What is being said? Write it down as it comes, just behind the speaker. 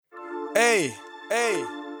Hey,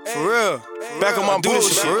 for real. Back on my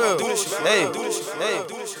bullshit, for real. Hey,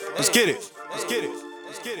 let's get it.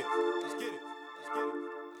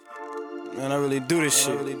 Man, I really do this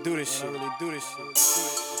shit.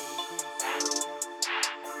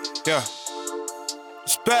 Yeah.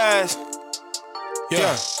 Spazz.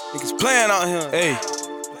 Yeah. Niggas playing out here. Hey,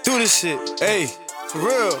 do this shit. Hey, for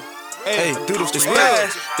real. Hey, do this. The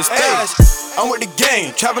Spazz. I'm with the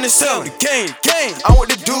gang, trapping and selling. The gang. I'm with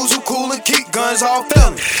the dudes who cool and keep guns all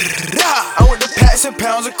felony. I'm with the packs and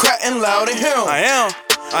pounds of crack and loud and heroin.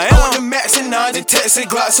 I am with the max and nines and texts and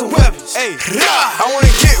glocks and weapons. Hey, I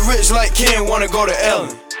wanna get rich like Ken, wanna go to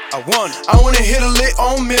Ellen. I wanna hit a lick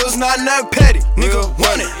on meals, not petty. Nigga,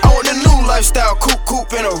 want it. I want the new lifestyle,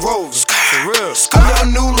 coupe in a rose. For real. I live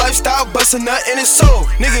a new lifestyle, bust a nut in his soul.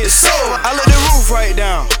 Nigga, it's soul. I let the roof right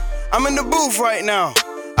down. I'm in the booth right now.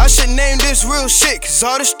 I should name this real shit, cause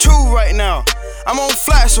all this true right now. I'm on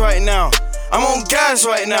flats right now. I'm on gas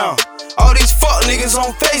right now. All these fuck niggas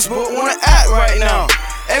on Facebook wanna act right now.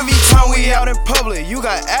 Every time we out in public, you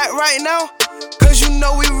got act right now? Cause you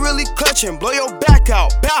know we really clutching, blow your back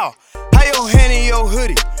out, bow. Hide your hand in your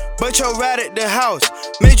hoodie, but you're right at the house.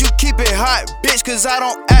 Made you keep it hot, bitch, cause I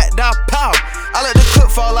don't act, I pout. I let the clip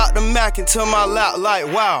fall out the Mac into my lap like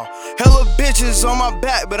wow. Hella bitches on my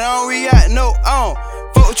back, but I don't react, no, I don't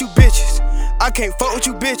fuck with you bitches. I can't fuck with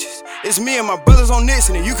you bitches. It's me and my brothers on this,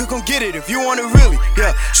 and you can come get it if you want it really.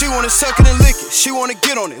 Yeah, she wanna suck it and lick it, she wanna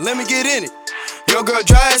get on it, let me get in it. Your girl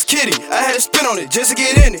dry as kitty, I had to spin on it just to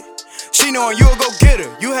get in it. She knowin' you'll go get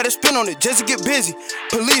her, you had to spin on it just to get busy.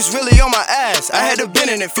 Police really on my ass, I had to bend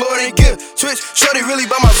in it, Florida and give. Switch, shorty really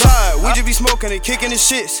by my side, we just be smoking and kicking the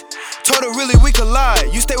shits. Told her really we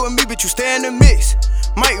collide, you stay with me but you stay in the mix.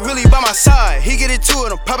 Mike really by my side, he get it to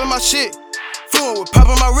it, I'm popping my shit. Fluent with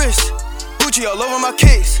popping my wrist, Gucci all over my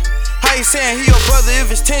case. How you saying he your brother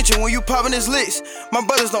if it's tension when you popping his licks? My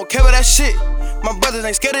brothers don't care about that shit, my brothers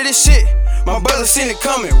ain't scared of this shit. My brothers seen it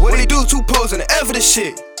coming, what they do, two pose in the F for this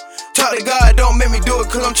shit. Talk to God, don't make me do it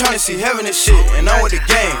cause I'm tryna see heaven and shit. And I'm with the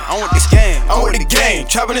gang, I'm with the gang,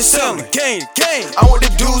 trapping and selling. Gang. I'm with the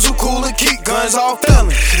dudes who cool and keep guns all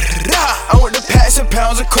felony. I'm with the packs and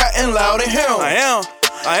pounds of crack and loud and heroin.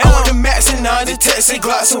 I want the max and nines and texts and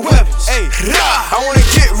glocks and weapons. Hey, I wanna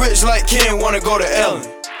get rich like Ken, wanna go to Ellen.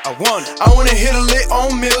 I wanna hit a lick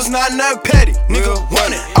on meals, not petty. Nigga,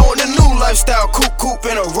 want it. I want the new lifestyle, coupe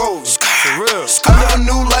in a rose. For real. I live a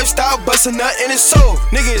new lifestyle, bust a nut in his soul.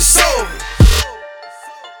 Nigga, it's soul.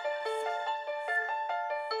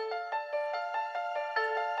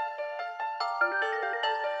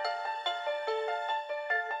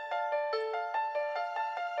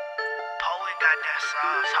 Poet got that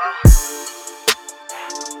sauce,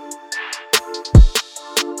 huh?